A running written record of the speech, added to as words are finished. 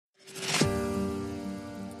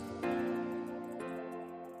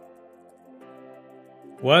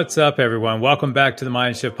What's up, everyone? Welcome back to the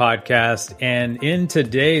Mindshift Podcast. And in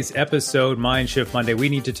today's episode, Mindshift Monday, we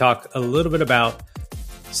need to talk a little bit about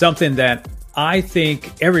something that I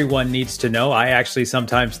think everyone needs to know. I actually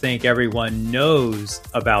sometimes think everyone knows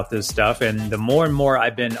about this stuff. And the more and more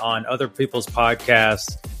I've been on other people's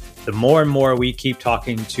podcasts, the more and more we keep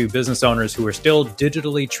talking to business owners who are still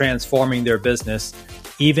digitally transforming their business,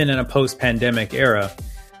 even in a post-pandemic era,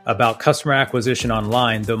 about customer acquisition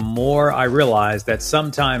online, the more I realize that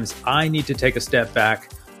sometimes I need to take a step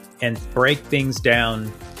back and break things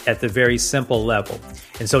down at the very simple level.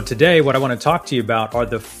 And so today, what I want to talk to you about are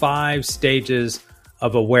the 5 stages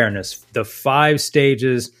of awareness, the 5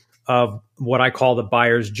 stages of what I call the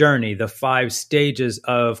buyer's journey, the 5 stages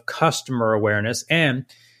of customer awareness, and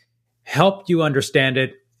help you understand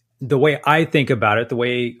it the way I think about it, the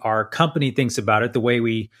way our company thinks about it, the way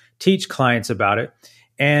we teach clients about it.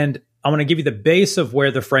 And I want to give you the base of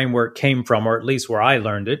where the framework came from, or at least where I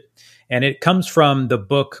learned it. And it comes from the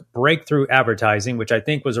book Breakthrough Advertising, which I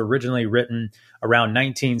think was originally written around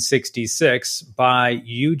 1966 by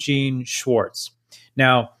Eugene Schwartz.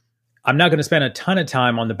 Now, I'm not going to spend a ton of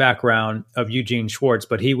time on the background of Eugene Schwartz,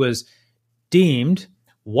 but he was deemed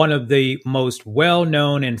one of the most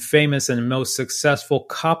well-known and famous and most successful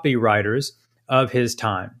copywriters of his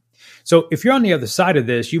time. So if you're on the other side of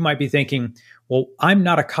this, you might be thinking, well, I'm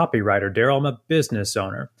not a copywriter, Daryl. I'm a business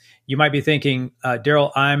owner. You might be thinking,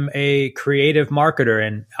 Daryl, I'm a creative marketer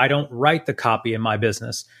and I don't write the copy in my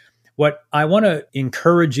business. What I want to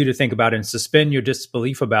encourage you to think about and suspend your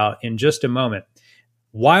disbelief about in just a moment,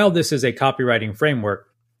 while this is a copywriting framework,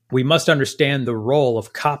 we must understand the role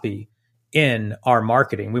of copy in our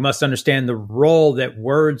marketing. We must understand the role that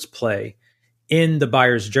words play in the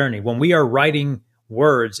buyer's journey. When we are writing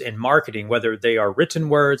words in marketing, whether they are written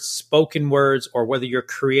words, spoken words, or whether you're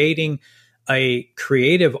creating a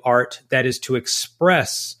creative art that is to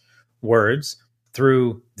express words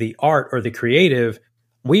through the art or the creative,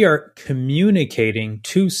 we are communicating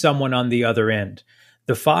to someone on the other end.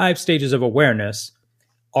 The 5 stages of awareness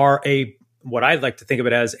are what I'd like to think of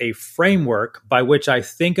it as a framework by which I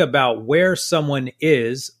think about where someone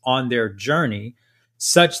is on their journey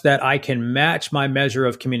such that I can match my measure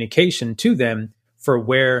of communication to them for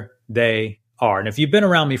where they are. And if you've been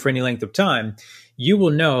around me for any length of time, you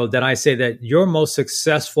will know that I say that your most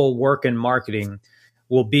successful work in marketing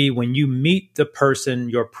will be when you meet the person,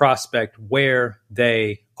 your prospect, where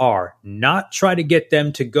they are, not try to get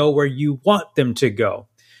them to go where you want them to go.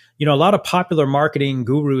 You know, a lot of popular marketing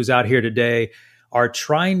gurus out here today are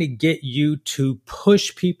trying to get you to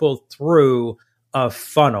push people through a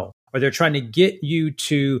funnel, or they're trying to get you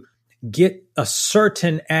to get a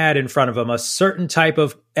certain ad in front of them, a certain type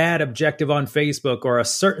of ad objective on Facebook, or a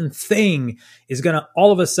certain thing is going to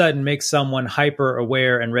all of a sudden make someone hyper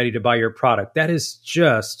aware and ready to buy your product. That is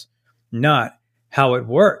just not how it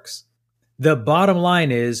works. The bottom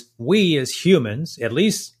line is we as humans, at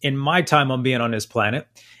least in my time on being on this planet,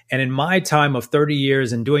 and in my time of 30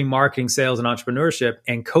 years in doing marketing, sales, and entrepreneurship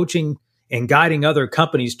and coaching and guiding other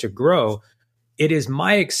companies to grow, it is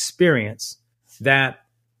my experience that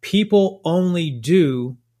people only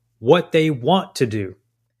do what they want to do.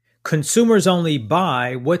 Consumers only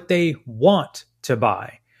buy what they want to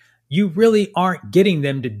buy. You really aren't getting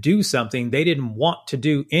them to do something they didn't want to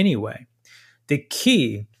do anyway. The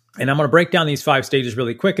key, and I'm going to break down these 5 stages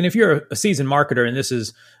really quick. And if you're a seasoned marketer and this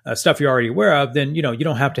is stuff you're already aware of, then you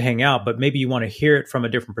don't have to hang out, but maybe you want to hear it from a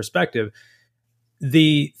different perspective.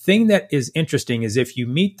 The thing that is interesting is if you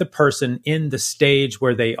meet the person in the stage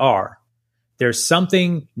where they are, there's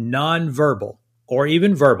something nonverbal or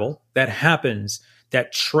even verbal that happens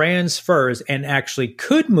that transfers and actually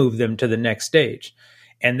could move them to the next stage.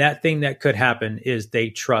 And that thing that could happen is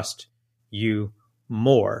they trust you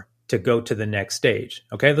more to go to the next stage.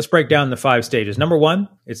 Okay, let's break down the 5 stages. Number 1,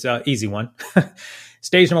 it's an easy one.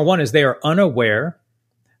 Stage number 1 is they are unaware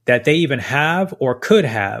that they even have or could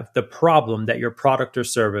have the problem that your product or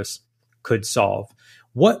service could solve.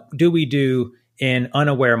 What do we do in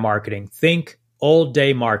unaware marketing? Think old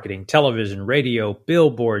day marketing, television, radio,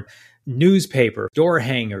 billboard, newspaper, door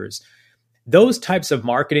hangers. Those types of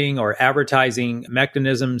marketing or advertising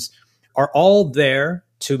mechanisms are all there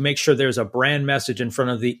to make sure there's a brand message in front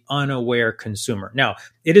of the unaware consumer. Now,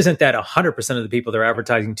 it isn't that 100% of the people they're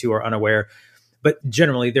advertising to are unaware, but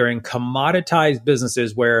generally they're in commoditized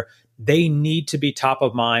businesses where they need to be top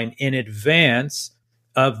of mind in advance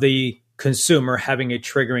of the consumer having a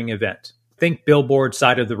triggering event. Think billboard,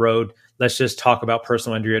 side of the road. Let's just talk about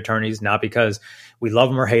personal injury attorneys, not because we love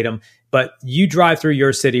them or hate them, but you drive through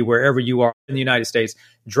your city, wherever you are in the United States,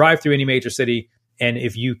 drive through any major city, and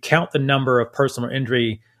if you count the number of personal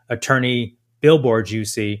injury attorney billboards you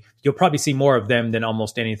see, you'll probably see more of them than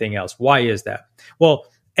almost anything else. Why is that? Well,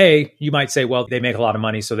 A, you might say, well, they make a lot of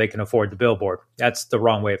money so they can afford the billboard. That's the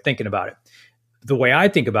wrong way of thinking about it. The way I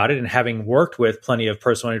think about it, and having worked with plenty of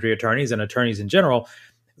personal injury attorneys and attorneys in general,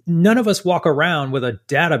 none of us walk around with a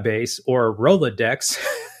database or a Rolodex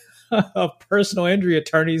of personal injury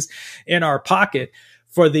attorneys in our pocket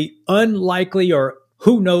for the unlikely or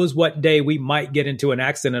who knows what day we might get into an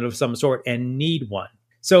accident of some sort and need one.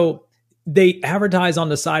 So they advertise on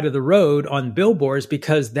the side of the road on billboards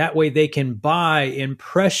because that way they can buy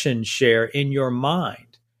impression share in your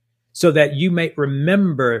mind so that you may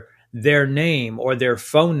remember their name or their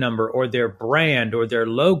phone number or their brand or their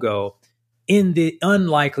logo in the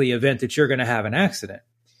unlikely event that you're going to have an accident.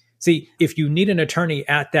 See, if you need an attorney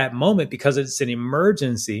at that moment because it's an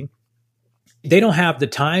emergency, they don't have the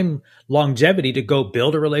time longevity to go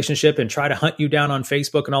build a relationship and try to hunt you down on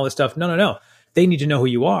Facebook and all this stuff. No. They need to know who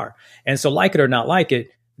you are. And so like it or not like it,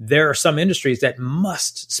 there are some industries that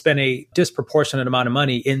must spend a disproportionate amount of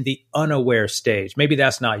money in the unaware stage. Maybe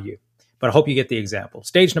that's not you, but I hope you get the example.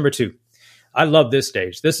 Stage number 2. I love this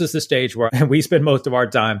stage. This is the stage where we spend most of our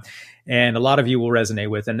time, and a lot of you will resonate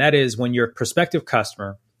with, and that is when your prospective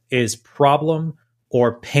customer is problem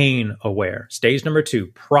or pain aware. Stage number 2,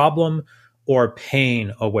 problem or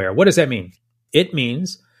pain aware. What does that mean? It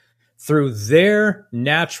means through their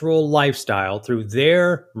natural lifestyle, through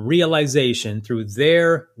their realization, through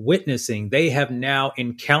their witnessing, they have now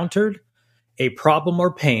encountered a problem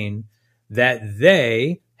or pain that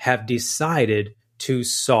they have decided to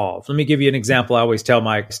solve. Let me give you an example I always tell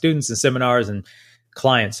my students in seminars and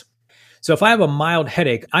clients. So if I have a mild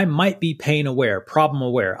headache, I might be pain aware, problem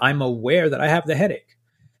aware. I'm aware that I have the headache.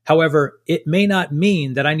 However, it may not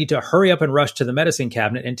mean that I need to hurry up and rush to the medicine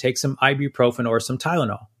cabinet and take some ibuprofen or some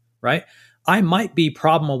Tylenol, right? I might be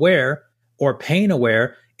problem aware or pain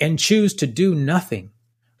aware and choose to do nothing.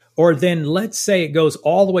 Or then let's say it goes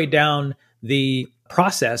all the way down the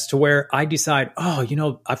process to where I decide,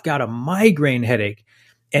 I've got a migraine headache.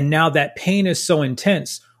 And now that pain is so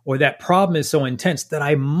intense or that problem is so intense that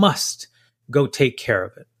I must go take care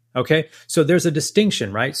of it. Okay. So there's a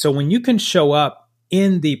distinction, right? So when you can show up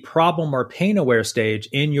in the problem or pain aware stage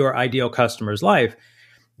in your ideal customer's life,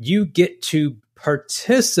 you get to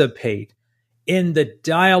participate in the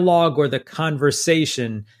dialogue or the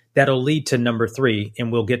conversation that'll lead to number 3.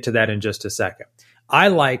 And we'll get to that in just a second. I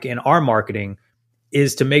like in our marketing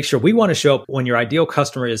is to make sure we want to show up when your ideal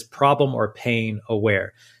customer is problem or pain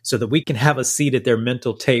aware so that we can have a seat at their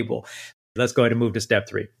mental table. Let's go ahead and move to step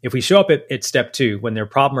 3. If we show up at step 2, when they're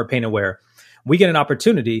problem or pain aware, we get an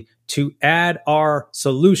opportunity to add our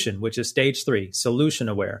solution, which is stage 3, solution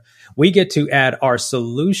aware. We get to add our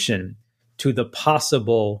solution to the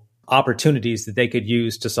possible opportunities that they could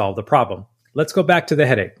use to solve the problem. Let's go back to the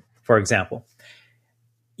headache, for example.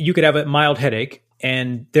 You could have a mild headache,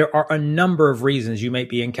 and there are a number of reasons you might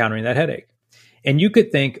be encountering that headache. And you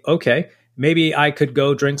could think, okay, maybe I could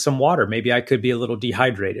go drink some water. Maybe I could be a little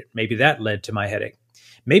dehydrated. Maybe that led to my headache.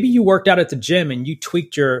 Maybe you worked out at the gym and you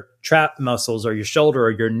tweaked your trap muscles or your shoulder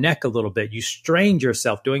or your neck a little bit. You strained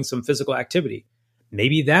yourself doing some physical activity.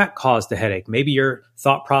 Maybe that caused the headache. Maybe your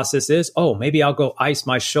thought process is, maybe I'll go ice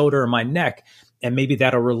my shoulder or my neck, and maybe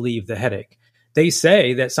that'll relieve the headache. They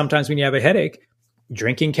say that sometimes when you have a headache,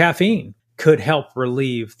 drinking caffeine could help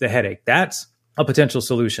relieve the headache. That's a potential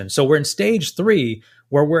solution. So we're in stage 3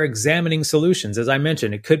 where we're examining solutions. As I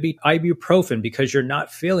mentioned, it could be ibuprofen because you're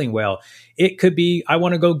not feeling well. It could be, I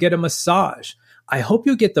want to go get a massage. I hope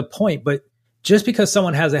you get the point, but just because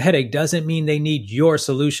someone has a headache doesn't mean they need your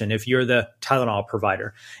solution if you're the Tylenol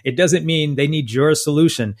provider. It doesn't mean they need your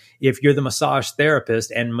solution if you're the massage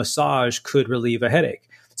therapist and massage could relieve a headache.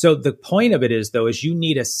 So the point of it is, though, is you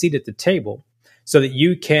need a seat at the table so that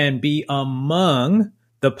you can be among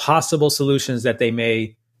the possible solutions that they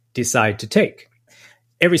may decide to take.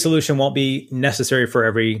 Every solution won't be necessary for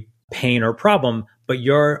every pain or problem, but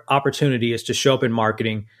your opportunity is to show up in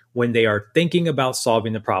marketing when they are thinking about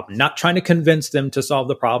solving the problem, not trying to convince them to solve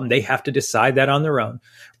the problem. They have to decide that on their own.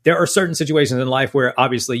 There are certain situations in life where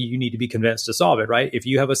obviously you need to be convinced to solve it, right? If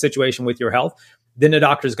you have a situation with your health, then the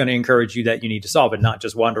doctor is going to encourage you that you need to solve it, not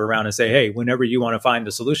just wander around and say, hey, whenever you want to find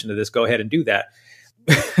a solution to this, go ahead and do that.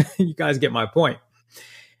 You guys get my point.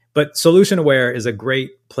 But solution aware is a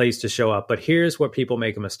great place to show up. But here's where people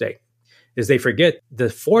make a mistake, is they forget the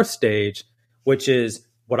 4th stage, which is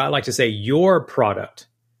what I like to say, your product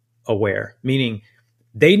aware, meaning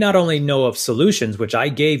they not only know of solutions, which I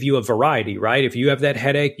gave you a variety, right? If you have that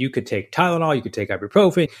headache, you could take Tylenol, you could take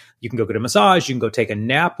ibuprofen, you can go get a massage, you can go take a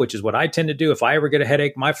nap, which is what I tend to do. If I ever get a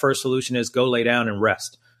headache, my first solution is go lay down and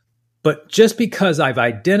rest. But just because I've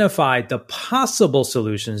identified the possible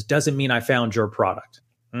solutions doesn't mean I found your product.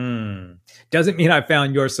 Doesn't mean I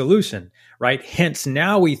found your solution, right? Hence,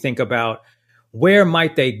 now we think about where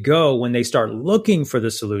might they go when they start looking for the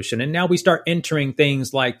solution. And now we start entering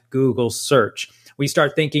things like Google search. We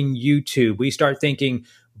start thinking YouTube. We start thinking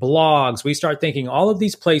blogs. We start thinking all of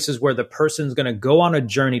these places where the person's going to go on a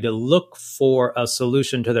journey to look for a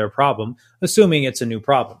solution to their problem, assuming it's a new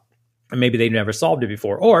problem. And maybe they never solved it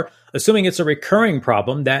before, or assuming it's a recurring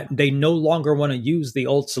problem that they no longer want to use the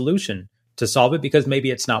old solution to solve it because maybe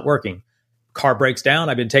it's not working. Car breaks down.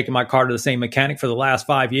 I've been taking my car to the same mechanic for the last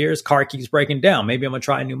 5 years. Car keeps breaking down. Maybe I'm going to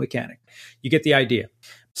try a new mechanic. You get the idea.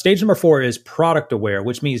 Stage number 4 is product aware,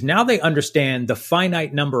 which means now they understand the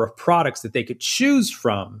finite number of products that they could choose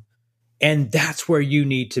from. And that's where you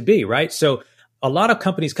need to be, right? So a lot of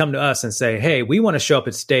companies come to us and say, hey, we want to show up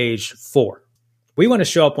at stage 4. We want to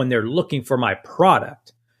show up when they're looking for my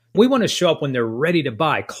product. We want to show up when they're ready to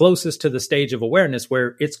buy, closest to the stage of awareness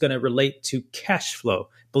where it's going to relate to cash flow.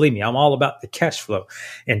 Believe me, I'm all about the cash flow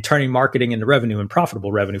and turning marketing into revenue and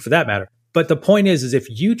profitable revenue for that matter. But the point is if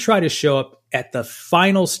you try to show up at the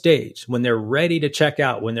final stage, when they're ready to check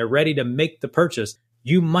out, when they're ready to make the purchase,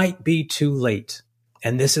 you might be too late.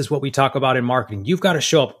 And this is what we talk about in marketing. You've got to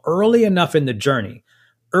show up early enough in the journey,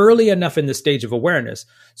 early enough in the stage of awareness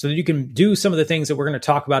so that you can do some of the things that we're going to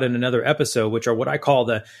talk about in another episode, which are what I call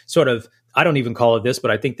the sort of, I don't even call it this, but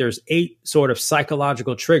I think there's 8 sort of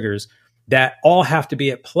psychological triggers that all have to be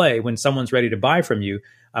at play when someone's ready to buy from you.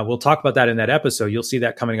 We'll talk about that in that episode. You'll see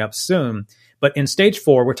that coming up soon. But in stage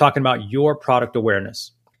 4, we're talking about your product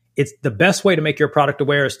awareness. It's the best way to make your product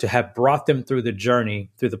aware is to have brought them through the journey,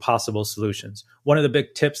 through the possible solutions. One of the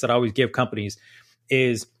big tips that I always give companies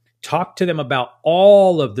is talk to them about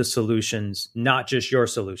all of the solutions, not just your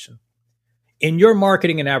solution. In your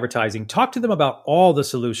marketing and advertising, talk to them about all the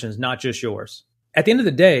solutions, not just yours. At the end of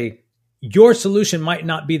the day, your solution might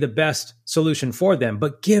not be the best solution for them,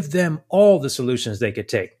 but give them all the solutions they could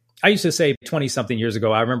take. I used to say 20-something years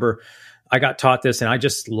ago, I remember I got taught this and I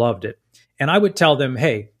just loved it. And I would tell them,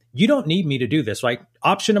 hey, you don't need me to do this. Like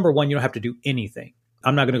option number 1, you don't have to do anything.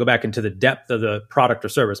 I'm not going to go back into the depth of the product or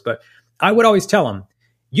service, but I would always tell them,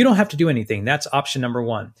 you don't have to do anything. That's option number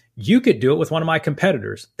 1. You could do it with one of my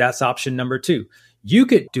competitors. That's option number 2. You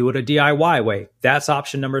could do it a DIY way. That's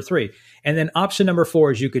option number 3. And then option number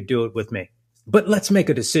 4 is you could do it with me. But let's make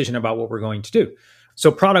a decision about what we're going to do.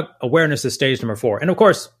 So product awareness is stage number 4. And of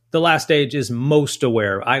course, the last stage is most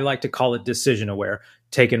aware. I like to call it decision aware,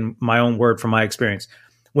 taking my own word from my experience.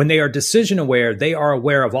 When they are decision aware, they are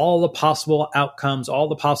aware of all the possible outcomes, all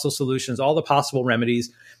the possible solutions, all the possible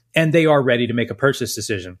remedies, and they are ready to make a purchase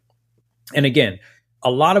decision. And again,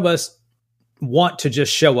 a lot of us want to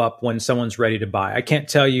just show up when someone's ready to buy. I can't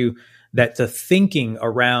tell you that the thinking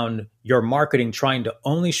around your marketing trying to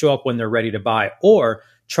only show up when they're ready to buy or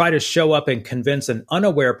try to show up and convince an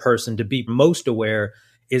unaware person to be most aware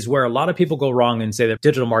is where a lot of people go wrong and say that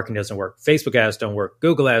digital marketing doesn't work. Facebook ads don't work.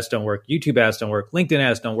 Google ads don't work. YouTube ads don't work. LinkedIn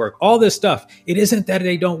ads don't work. All this stuff. It isn't that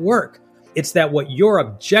they don't work. It's that what your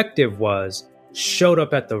objective was showed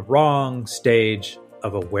up at the wrong stage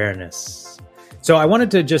of awareness. So I wanted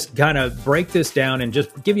to just kind of break this down and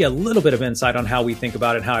just give you a little bit of insight on how we think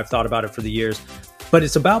about it, how I've thought about it for the years. But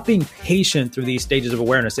it's about being patient through these stages of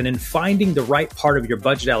awareness and in finding the right part of your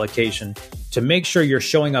budget allocation to make sure you're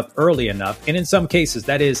showing up early enough. And in some cases,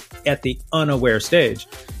 that is at the unaware stage.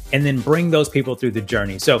 And then bring those people through the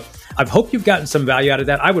journey. So I hope you've gotten some value out of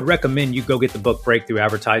that. I would recommend you go get the book Breakthrough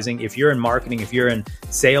Advertising. If you're in marketing, if you're in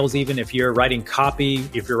sales, even if you're writing copy,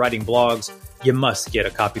 if you're writing blogs, you must get a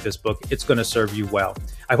copy of this book. It's going to serve you well.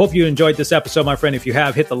 I hope you enjoyed this episode, my friend. If you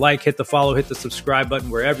have, hit the like, hit the follow, hit the subscribe button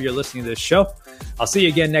wherever you're listening to this show. I'll see you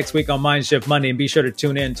again next week on Mindshift Monday, and be sure to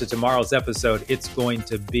tune in to tomorrow's episode. It's going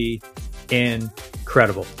to be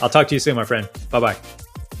incredible. I'll talk to you soon, my friend. Bye-bye.